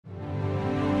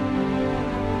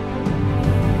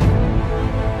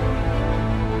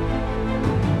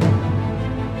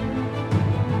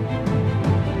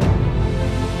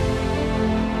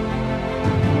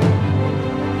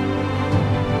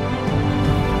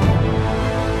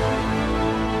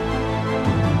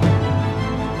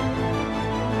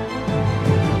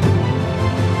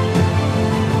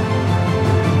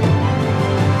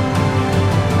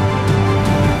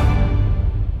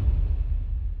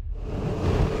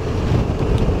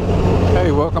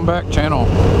welcome back, channel.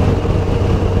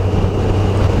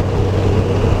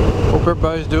 Hope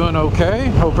everybody's doing okay.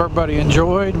 Hope everybody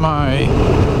enjoyed my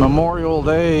Memorial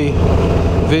Day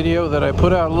video that I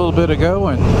put out a little bit ago.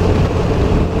 And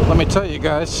let me tell you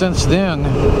guys, since then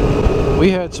we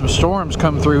had some storms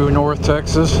come through North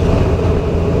Texas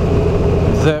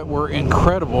that were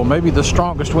incredible, maybe the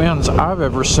strongest winds I've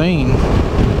ever seen,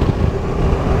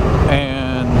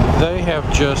 and they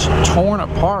have just torn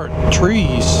apart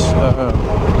trees.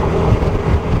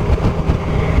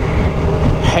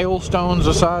 Hailstones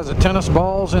the size of tennis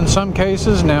balls in some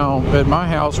cases. Now at my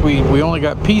house we only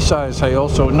got pea-sized hail,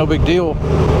 so no big deal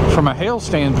from a hail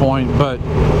standpoint, but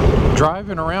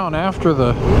driving around after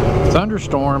the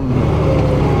thunderstorm,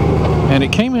 and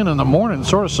it came in the morning,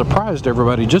 sort of surprised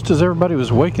everybody just as everybody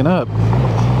was waking up.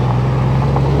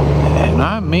 And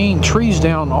I mean trees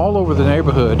down all over the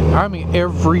neighborhood. I mean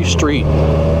every street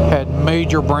had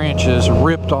major branches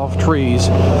ripped off trees.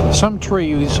 Some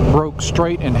trees broke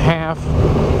straight in half.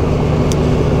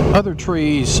 Other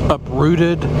trees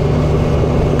uprooted.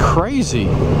 Crazy.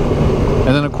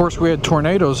 And then of course we had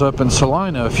tornadoes up in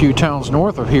Salina, a few towns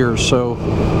north of here. So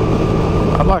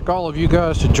I'd like all of you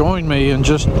guys to join me in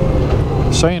just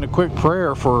saying a quick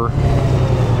prayer for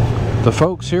the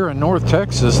folks here in North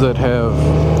Texas that have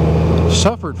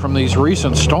suffered from these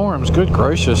recent storms. Good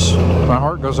gracious, my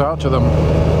heart goes out to them.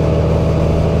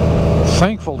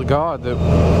 Thankful to God that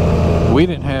we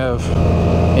didn't have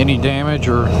any damage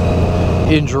or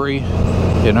injury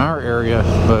in our area,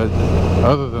 but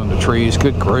other than the trees,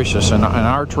 good gracious, and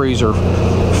our trees are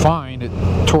fine. It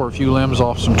tore a few limbs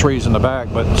off some trees in the back,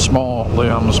 but small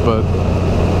limbs. But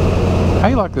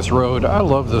I like this road. I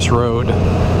love this road.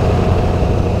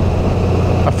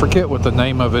 I forget what the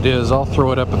name of it is. I'll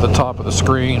throw it up at the top of the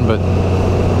screen, but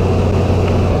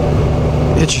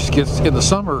it just gets, in the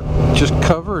summer, just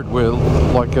covered with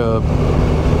like a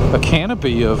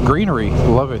canopy of greenery.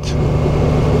 Love it.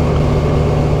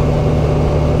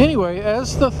 Anyway,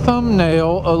 as the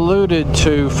thumbnail alluded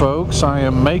to, folks, I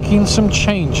am making some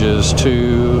changes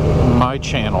to my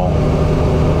channel.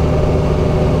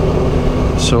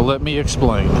 So let me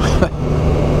explain.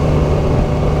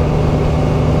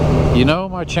 You know,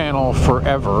 my channel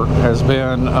forever has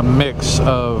been a mix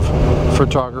of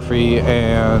photography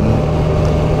and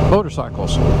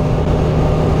motorcycles.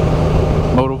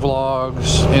 Moto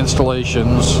vlogs,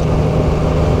 installations,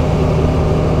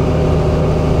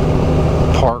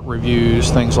 part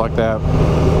reviews, things like that.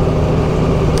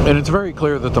 And it's very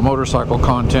clear that the motorcycle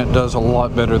content does a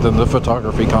lot better than the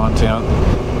photography content.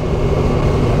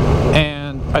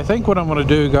 And I think what I'm going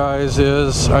to do, guys,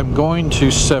 is I'm going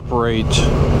to separate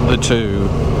the two.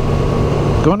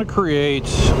 I'm going to create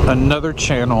another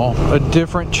channel, a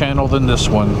different channel than this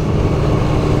one,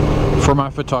 for my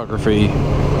photography,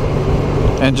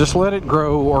 and just let it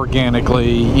grow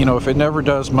organically. You know, if it never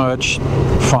does much,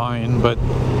 fine, but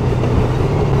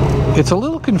it's a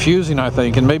little confusing, I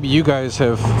think, and maybe you guys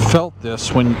have felt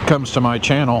this when it comes to my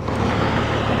channel.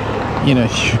 You know,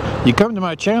 you come to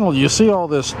my channel, you see all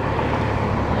this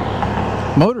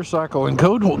motorcycle and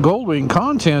Goldwing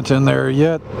content in there,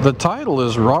 yet the title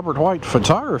is Robert White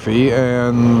Photography,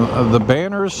 and the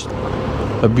banner's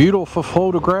a beautiful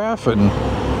photograph, and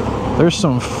there's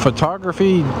some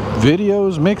photography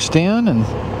videos mixed in, and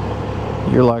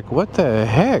you're like, what the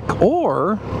heck?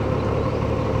 Or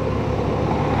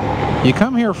you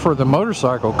come here for the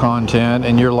motorcycle content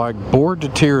and you're like bored to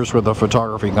tears with the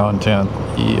photography content.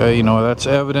 You know, that's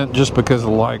evident just because the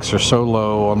likes are so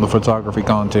low on the photography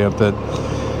content, that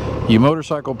you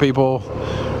motorcycle people,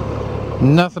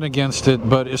 nothing against it,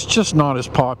 but it's just not as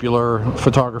popular.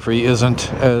 Photography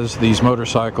isn't as these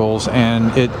motorcycles,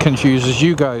 and it confuses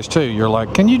you guys too. You're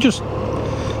like, can you just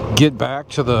get back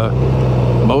to the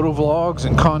moto vlogs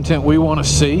and content we want to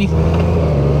see?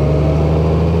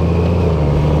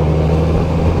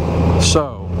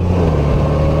 So,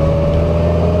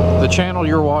 the channel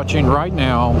you're watching right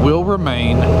now will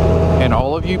remain, and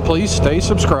all of you please stay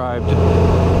subscribed.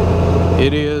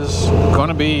 It is going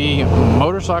to be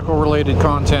motorcycle related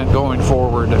content going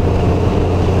forward,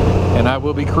 and I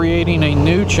will be creating a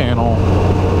new channel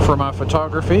for my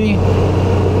photography,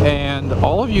 and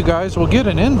all of you guys will get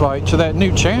an invite to that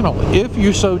new channel if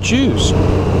you so choose.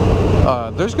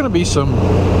 There's going to be some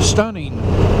stunning,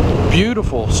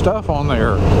 beautiful stuff on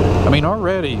there. I mean,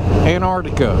 already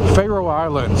Antarctica, Faroe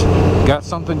Islands, got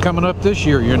something coming up this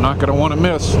year you're not going to want to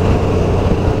miss.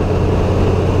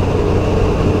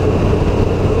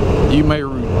 You may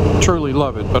truly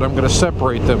love it, but I'm going to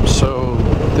separate them so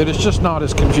that it's just not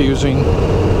as confusing,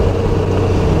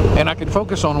 and I can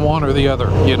focus on one or the other,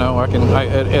 you know, at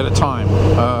a time.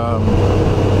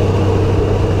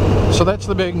 So that's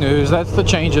the big news. That's the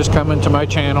changes coming to my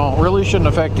channel. Really shouldn't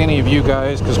affect any of you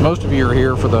guys because most of you are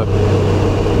here for the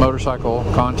motorcycle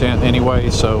content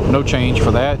anyway, so no change for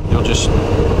that. You'll just,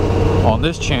 on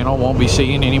this channel, won't be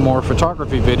seeing any more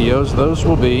photography videos. Those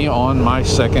will be on my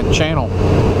second channel.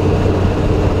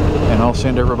 And I'll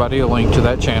send everybody a link to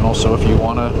that channel, so if you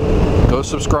want to go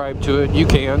subscribe to it, you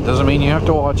can. Doesn't mean you have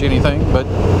to watch anything, but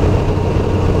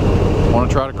I want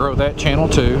to try to grow that channel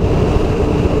too.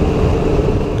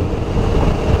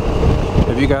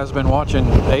 Have you guys been watching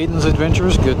Aiden's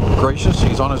adventures? Good gracious,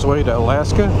 he's on his way to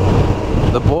Alaska.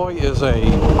 The boy is a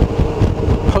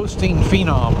posting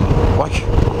phenom, like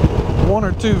 1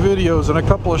 or 2 videos and a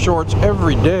couple of shorts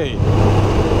every day.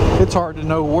 It's hard to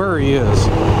know where he is.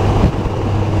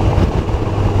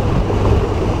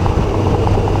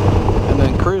 And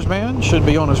then Cruiseman should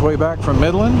be on his way back from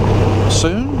Midland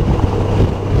soon.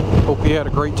 Hope he had a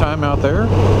great time out there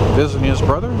visiting his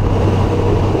brother.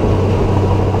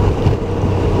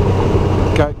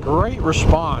 Got great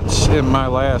response in my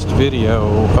last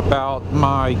video about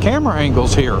my camera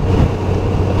angles here.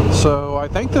 So I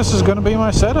think this is going to be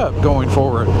my setup going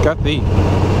forward. Got the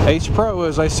Ace Pro,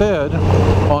 as I said,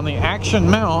 on the action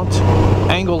mount,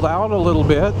 angled out a little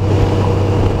bit,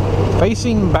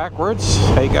 facing backwards,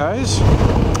 hey guys,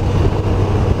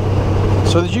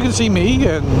 so that you can see me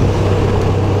and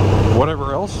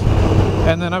whatever else.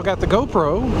 And then I've got the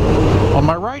GoPro on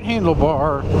my right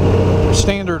handlebar,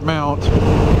 standard mount,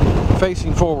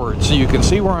 facing forward, so you can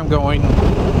see where I'm going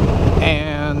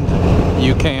and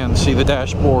you can see the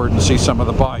dashboard and see some of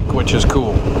the bike, which is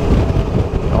cool.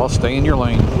 I'll stay in your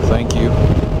lane, thank you.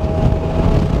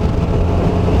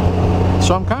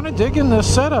 So I'm kind of digging this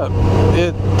setup.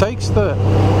 It takes the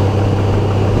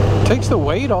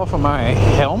weight off of my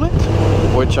helmet,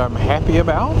 which I'm happy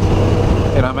about,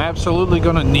 and I'm absolutely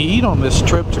going to need on this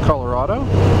trip to Colorado.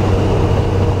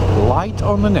 Light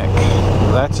on the neck,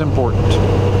 that's important.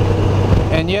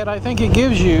 And yet I think it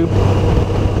gives you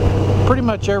pretty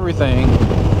much everything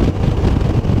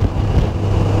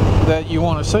that you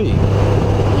want to see.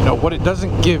 You know, what it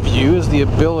doesn't give you is the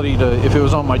ability to, if it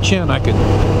was on my chin, I could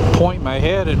point my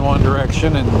head in one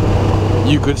direction and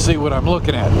you could see what I'm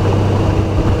looking at.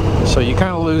 So you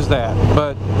kind of lose that.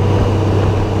 But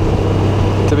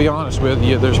to be honest with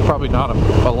you, there's probably not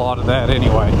a lot of that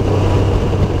anyway.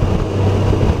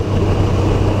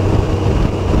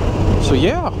 So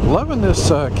yeah, loving this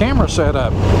camera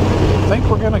setup. I think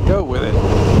we're going to go with it.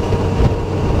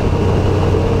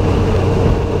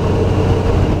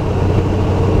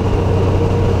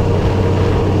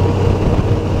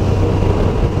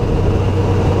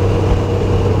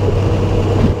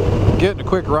 Getting a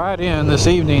quick ride in this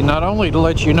evening, not only to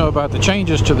let you know about the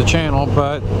changes to the channel,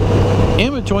 but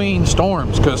in between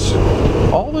storms, because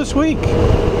all this week,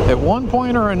 at one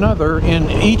point or another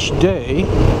in each day,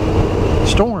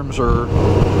 storms are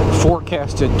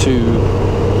forecasted to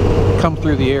come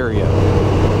through the area.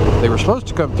 They were supposed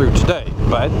to come through today,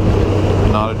 but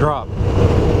not a drop.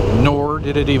 Nor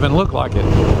did it even look like it.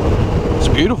 It's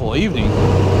a beautiful evening.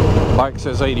 Bike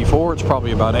says 84, it's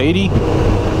probably about 80.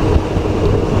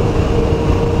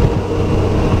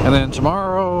 And then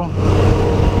tomorrow,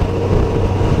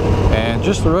 and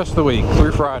just the rest of the week,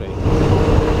 through Friday,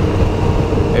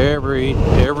 every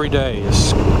day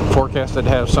is forecasted to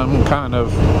have some kind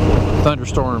of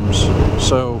thunderstorms.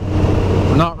 So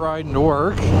I'm not riding to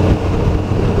work.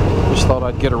 Just thought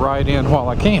I'd get a ride in while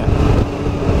I can.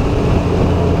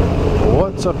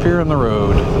 What's up here in the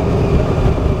road?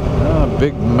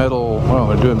 Big metal, well,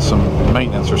 they're doing some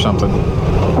maintenance or something.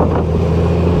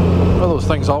 Well, those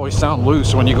things always sound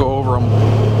loose when you go over them.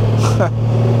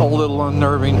 A little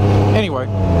unnerving. Anyway.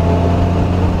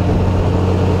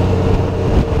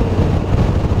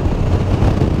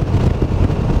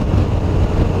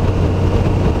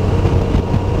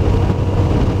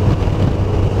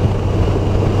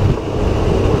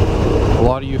 A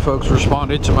lot of you folks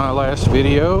responded to my last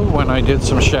video when I did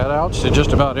some shout outs to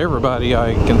just about everybody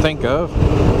I can think of.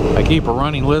 I keep a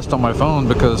running list on my phone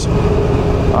because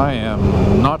I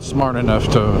am not smart enough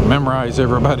to memorize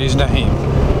everybody's name.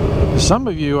 Some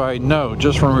of you I know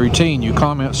just from routine. You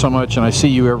comment so much and I see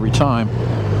you every time.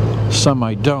 Some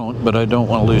I don't, but I don't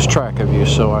want to lose track of you,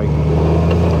 so I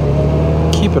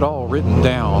keep it all written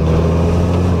down.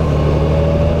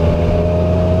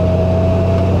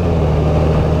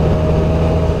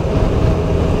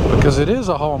 Because it is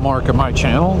a hallmark of my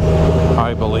channel,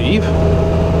 I believe,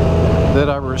 that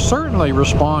I will certainly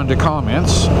respond to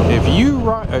comments. If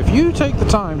you take the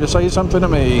time to say something to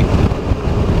me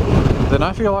then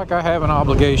I feel like I have an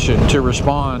obligation to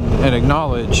respond and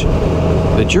acknowledge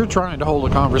that you're trying to hold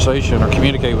a conversation or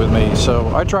communicate with me.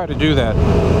 So I try to do that.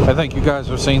 I think you guys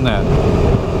have seen that.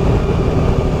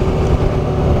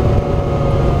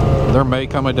 There may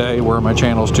come a day where my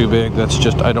channel's too big. That's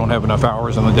just, I don't have enough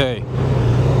hours in the day.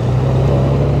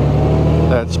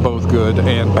 That's both good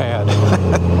and bad.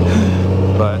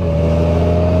 But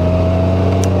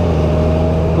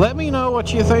let me know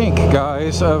what you think,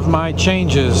 guys, of my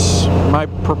changes, my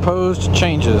proposed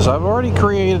changes. I've already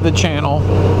created the channel.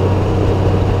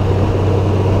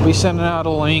 I'll be sending out a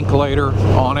link later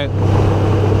on it.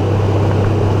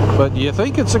 But do you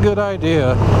think it's a good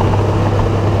idea?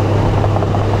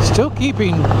 Still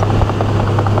keeping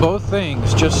both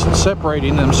things, just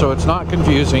separating them so it's not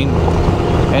confusing,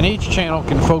 and each channel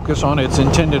can focus on its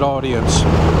intended audience.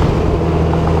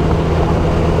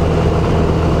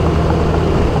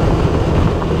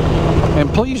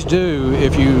 And please do,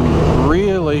 if you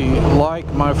really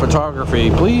like my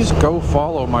photography, please go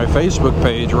follow my Facebook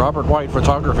page, Robert White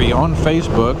Photography, on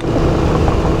Facebook.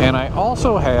 And I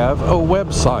also have a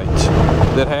website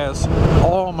that has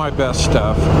all my best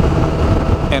stuff.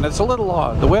 And it's a little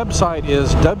odd. The website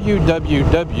is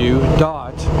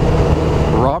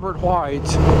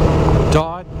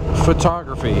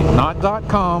www.robertwhite.photography, not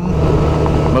 .com.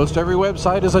 Most every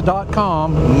website is a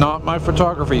 .com, not my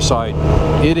photography site.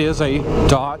 It is a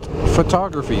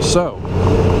 .photography. So,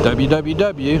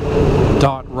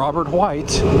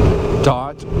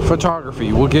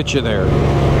 www.robertwhite.photography will get you there.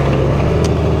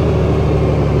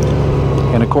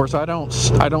 And of course, I don't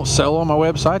sell on my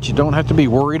website. You don't have to be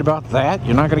worried about that.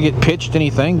 You're not going to get pitched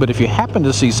anything. But if you happen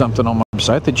to see something on my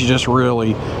website that you just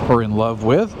really are in love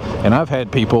with, and I've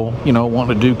had people, you know, want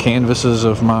to do canvases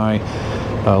of my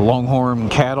longhorn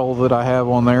cattle that I have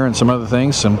on there, and some other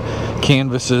things, some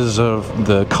canvases of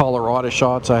the Colorado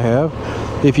shots I have.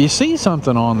 If you see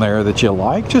something on there that you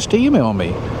like, just email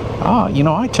me. You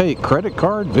know, I take credit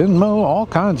card, Venmo, all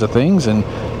kinds of things, and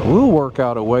we'll work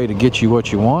out a way to get you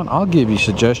what you want. I'll give you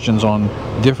suggestions on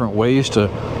different ways to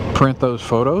print those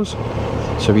photos.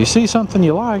 So if you see something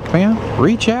you like, man,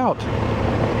 reach out.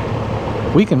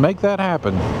 We can make that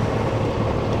happen.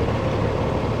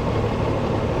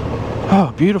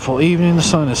 Oh, beautiful evening. The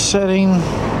sun is setting.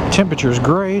 Temperature's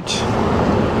great.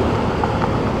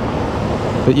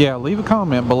 But yeah, leave a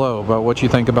comment below about what you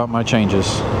think about my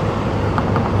changes.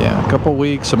 Yeah, a couple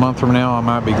weeks, a month from now, I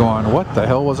might be going, what the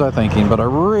hell was I thinking? But I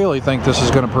really think this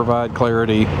is going to provide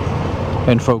clarity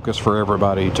and focus for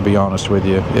everybody, to be honest with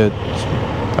you.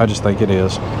 I just think it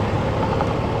is.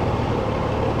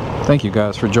 Thank you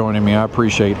guys for joining me. I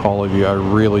appreciate all of you. I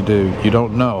really do. You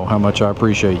don't know how much I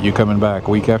appreciate you coming back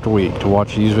week after week to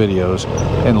watch these videos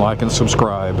and like and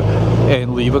subscribe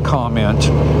and leave a comment.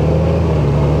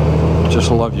 Just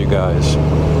love you guys.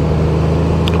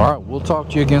 Alright, we'll talk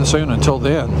to you again soon. Until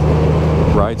then,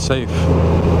 ride safe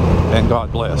and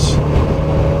God bless.